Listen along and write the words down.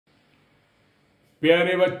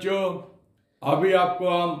प्यारे बच्चों, अभी आपको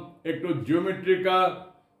हम एक तो ज्योमेट्री का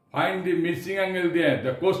फाइंड द मिसिंग एंगल दिया है. The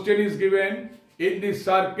question is given in the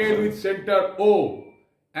circle with centre O,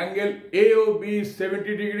 angle AOB is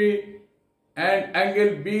 70 degree and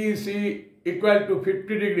angle BEC equal to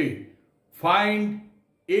 50 degree. Find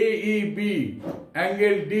AEB,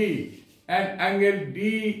 angle D and angle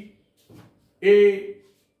DAE.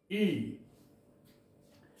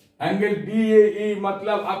 Angle DAE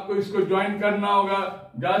मतलब आपको इसको join करना होगा.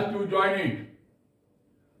 Just to join it.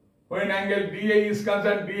 When angle DAE is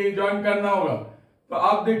concern, DAE join करना होगा. तो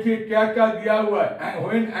आप देखिए क्या क्या दिया हुआ है.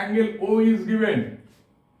 When angle O is given,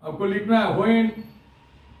 आपको लिखना है when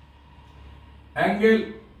angle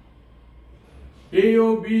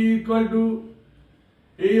AOB equal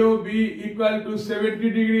to 70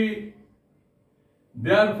 degree.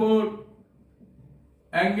 Therefore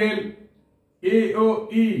angle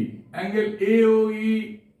AOE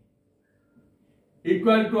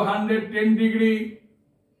equal to 110 degree.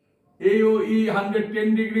 AOE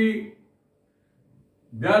 110 degree.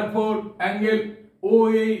 Therefore angle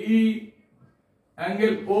OAE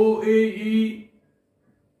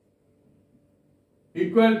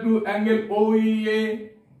equal to angle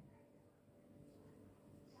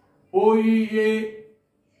OEA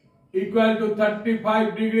equal to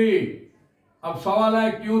 35 degree. अब सवाल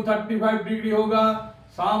है क्यों 35 डिग्री होगा.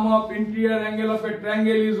 सम of interior angle of A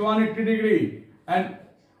triangle is 180 degree and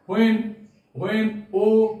when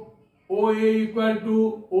OA equal to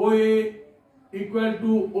OE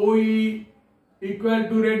equal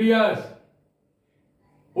to radius.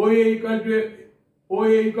 OA equal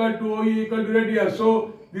to radius. So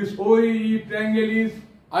this OAE triangle is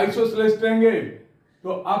isosceles triangle. तो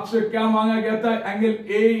आपसे क्या मांगा गया था? Angle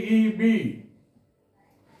AEB.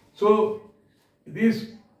 So this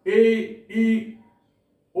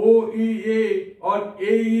OEA or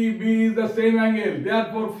AEB is the same angle.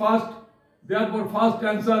 Therefore first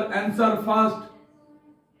answer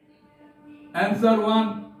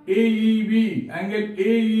 1 AEB, angle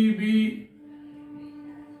AEB.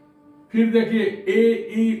 फिर देखिए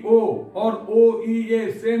AEO और OEA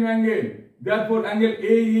same angle. Therefore angle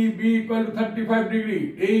AEB equal to 35 degree.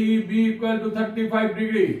 AEB equal to 35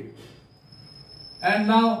 degree. And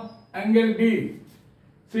now angle D.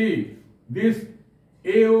 See, this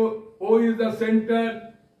O is the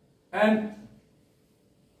center and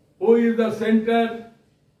O is the center.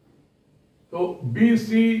 So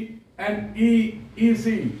BC and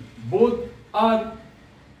EC both are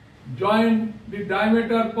joined the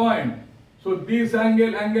diameter point. So this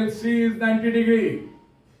angle C is 90 degree.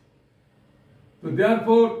 So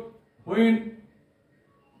therefore when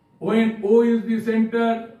O is the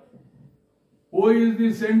center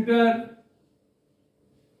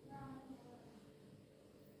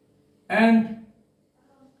and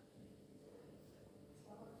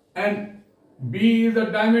B is the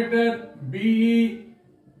diameter, BE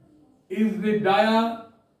is the dia.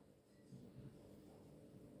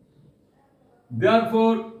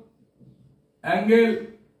 Therefore angle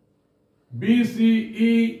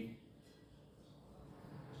BCE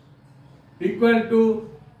equal to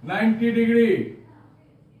 90 degree.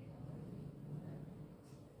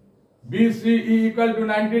 BCE equal to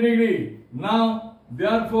 90 degree. Now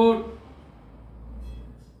therefore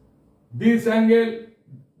this angle,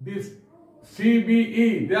 this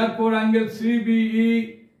CBE, therefore angle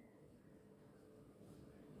CBE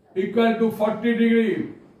equal to 40 degree.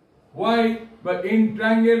 Why? But in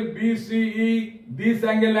triangle BCE this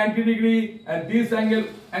angle 90 degree and this angle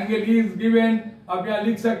is given. अब यहाँ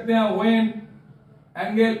लिख सकते हैं when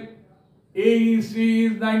angle AEC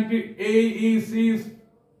is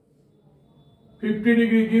 50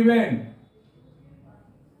 degree given.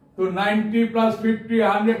 So 90 plus 50,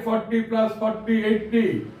 140 plus 40,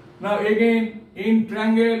 80. Now again in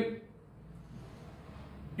triangle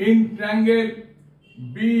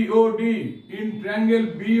BOD,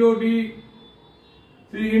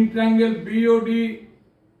 see in triangle BOD,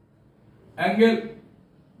 angle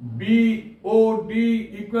BOD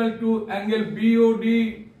equal to angle BOD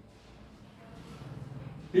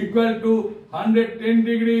equal to 110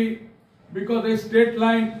 degree. Because a straight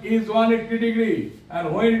line is 180 degree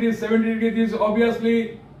and when it is 70 degree, this is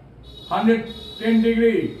obviously 110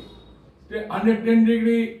 degree. 110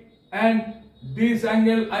 degree and this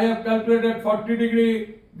angle I have calculated 40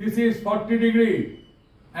 degree. This is 40 degree.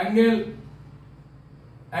 Angle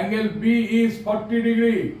B is 40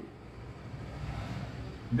 degree.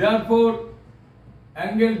 Therefore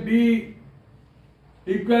angle D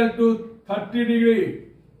equal to 30 degree.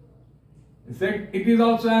 It is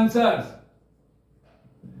also answers.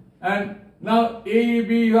 And now AEB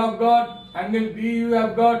you have got angle D you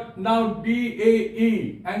have got. Now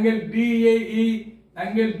DAE, angle DAE,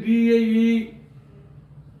 angle DAE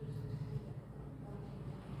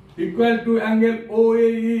equal to angle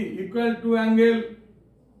OAE, equal to angle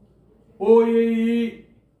OAE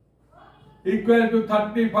equal to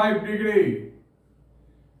 35 degree.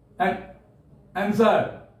 And answer,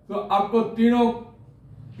 तो आपको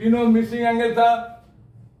तीनों missing angle था,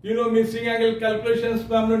 तीनों missing angle calculations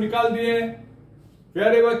पे हम लोग निकाल दिए।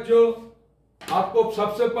 प्यारे बच्चों, आपको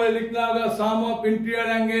सबसे पहले लिखना होगा सम of interior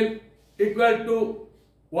angle equal to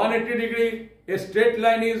 180 degree, a straight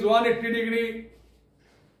line is 180 degree,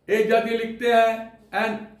 एक जाति लिखते हैं।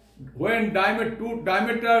 And when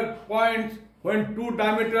two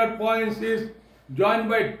diameter points is joined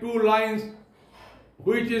by two lines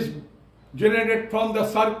which is generated from the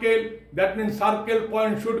circle, that means circle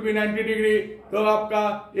point should be 90 degree, तो आपका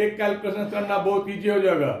एक calculation करना बहुत easy हो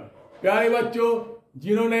जाएगा। प्यारे बच्चों,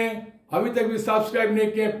 जिन्होंने अभी तक भी सब्सक्राइब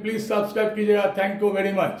नहीं किए प्लीज सब्सक्राइब कीजिएगा। Thank you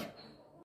very much.